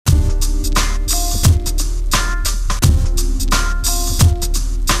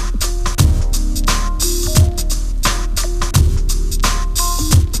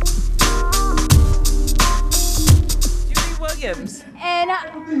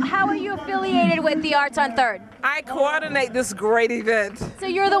how are you affiliated with the Arts on 3rd? I coordinate this great event. So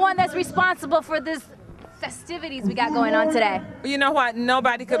you're the one that's responsible for this festivities we got going on today. You know what?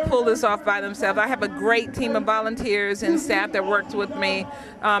 Nobody could pull this off by themselves. I have a great team of volunteers and staff that works with me.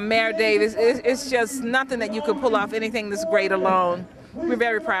 Mayor Davis, it's just nothing that you could pull off anything this great alone. We're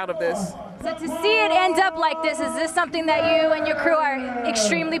very proud of this. So to see it end up like this, is this something that you and your crew are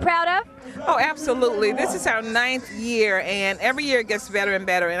extremely proud of? Oh, absolutely. This is our 9th year, and every year it gets better and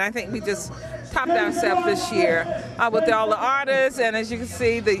better, and I think we just topped ourselves this year with all the artists, and as you can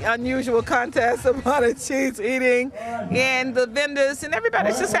see, the unusual contest of butter cheese eating, and the vendors, and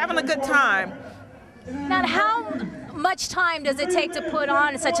everybody's just having a good time. Now, how much time does it take to put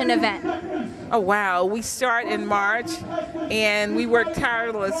on such an event? Oh wow, we start in March and we work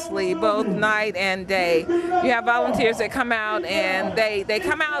tirelessly both night and day. You have volunteers that come out and they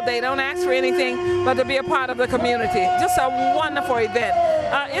come out, they don't ask for anything but to be a part of the community. Just a wonderful event.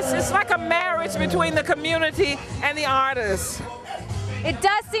 It's like a marriage between the community and the artists. It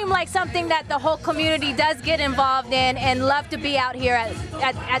does seem like something that the whole community does get involved in and love to be out here at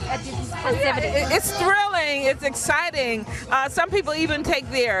these festivities. Yeah, it's thrilling, it's exciting. Some people even take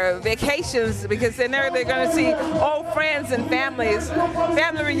their vacations because they're going to see old friends and families,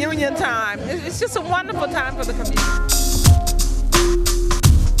 family reunion time. It's just a wonderful time for the community.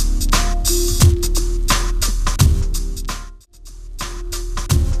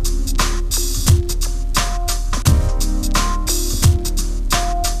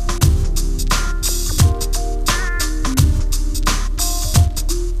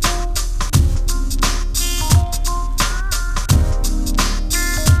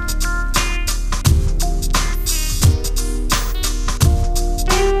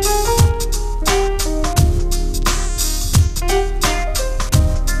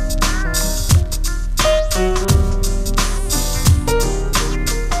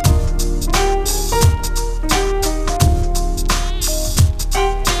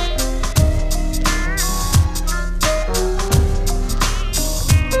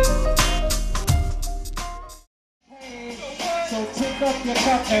 Up your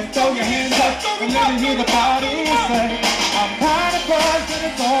cup and throw your hands up and let me hear the party say, I'm kind of buzzed and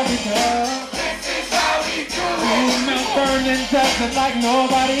it's all because this is how we do it. Mount Vernon does it like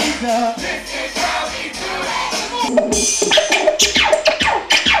nobody does. This is how we do it.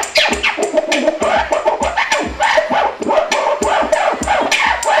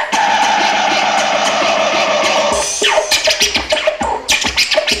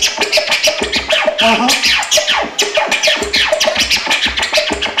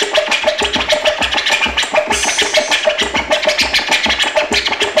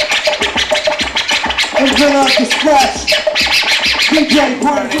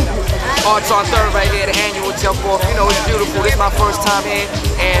 Arts on 3rd right here, the annual jump off. You know, it's beautiful. This is my first time here,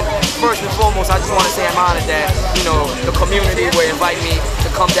 and first and foremost, I just want to say I'm honored that, you know, the community would invite me to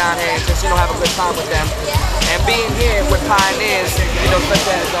come down here and just, you know, have a good time with them. And being here with pioneers, you know, such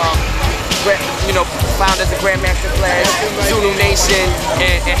as, you know, founders of Grandmaster Flash, Zulu Nation,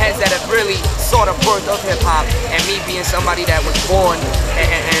 and heads that have really sort of birthed of hip-hop, and me being somebody that was born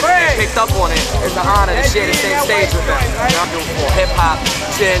and picked up on it, it's an honor to share the same stage with them. You know, I'm doing for hip-hop,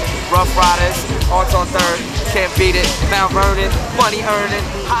 Chin, Rough Riders, Arts on 3rd, Can't Beat It, Mount Vernon, Money Earning,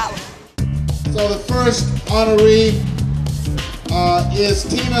 Holla. So the first honoree is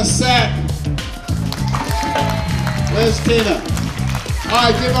Tina Satin. Where's Tina? All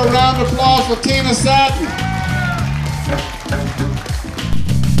right, give a round of applause for Tina Satin.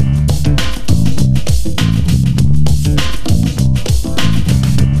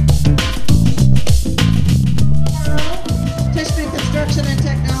 Construction and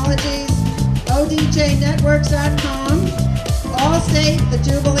Technologies, ODJNetworks.com, Allstate, the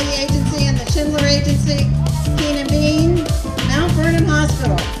Jubilee Agency and the Schindler Agency, Keenan Bean, Mount Vernon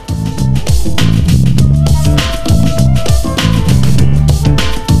Hospital.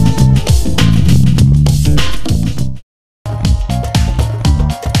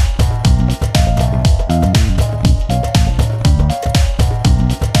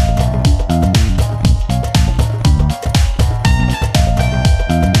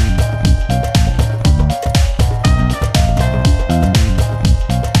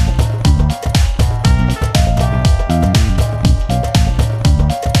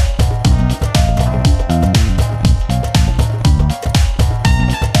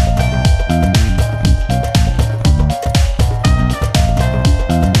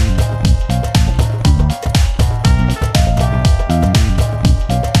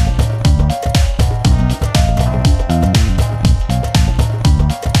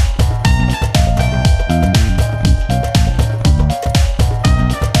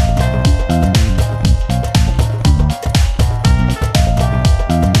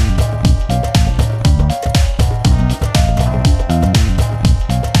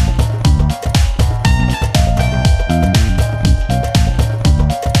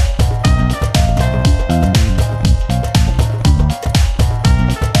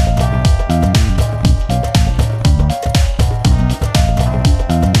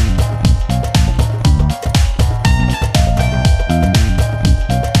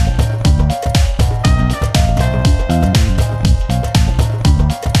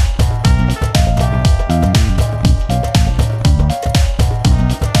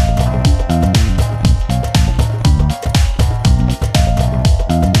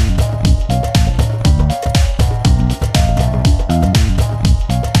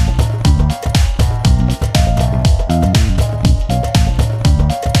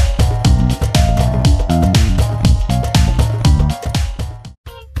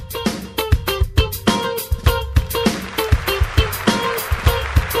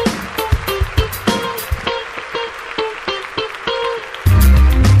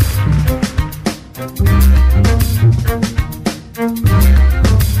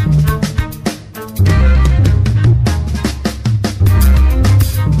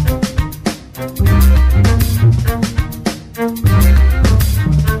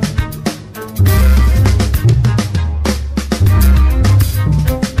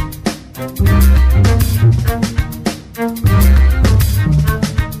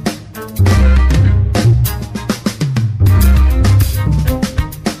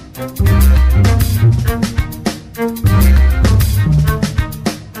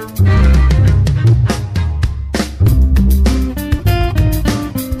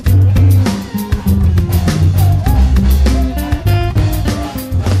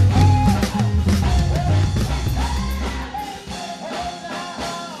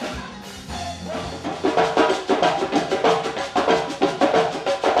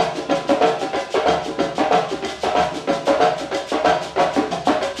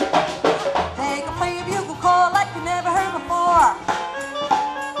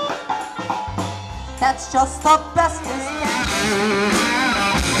 that's just the bestest.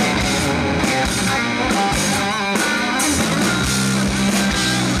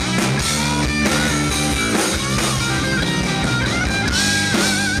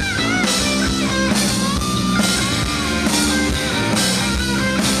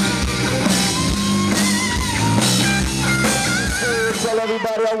 Tell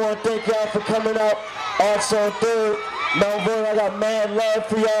everybody I want to thank y'all for coming out. Arts on 3rd, Mount Vernon, I got mad love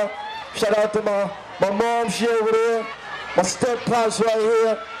for y'all. Shout out to my mom, she over there. My step pops right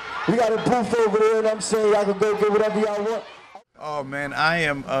here. We got a booth over there, and I'm saying y'all can go get whatever y'all want. Oh man, I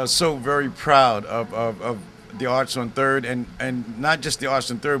am so very proud of the Arts on 3rd, and not just the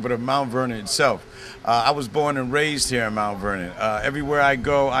Arts on 3rd, but of Mount Vernon itself. I was born and raised here in Mount Vernon. Everywhere I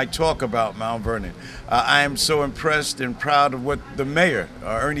go, I talk about Mount Vernon. I am so impressed and proud of what the mayor,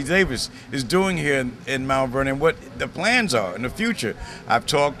 Ernie Davis, is doing here in Mount Vernon, what the plans are in the future. I've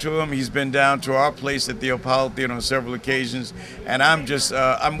talked to him. He's been down to our place at the Apollo Theater on several occasions, and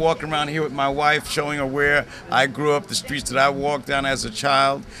I'm walking around here with my wife, showing her where I grew up, the streets that I walked down as a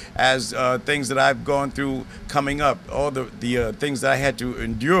child, as things that I've gone through coming up, all the things that I had to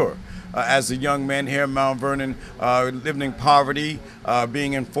endure. As a young man here in Mount Vernon, living in poverty,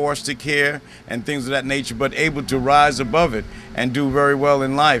 being in foster care and things of that nature, but able to rise above it and do very well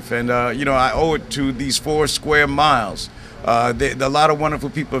in life. And you know, I owe it to these 4 square miles. A lot of wonderful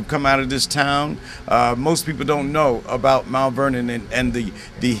people have come out of this town. Most people don't know about Mount Vernon and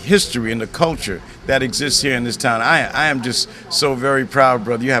the history and the culture that exists here in this town. I am just so very proud,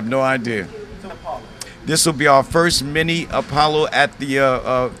 brother. You have no idea. This will be our first mini Apollo at the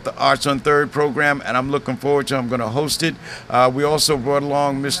Arts on 3rd program, and I'm looking forward to it. I'm going to host it. We also brought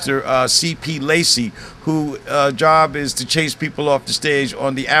along Mr. C.P. Lacey, whose job is to chase people off the stage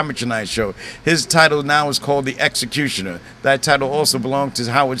on the Amateur Night Show. His title now is called The Executioner. That title also belongs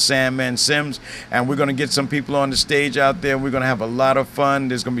to Howard Sandman Sims, and we're going to get some people on the stage out there. We're going to have a lot of fun.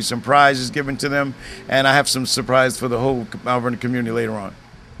 There's going to be some prizes given to them, and I have some surprise for the whole Mount Vernon community later on.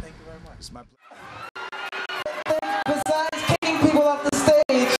 Thank you very much.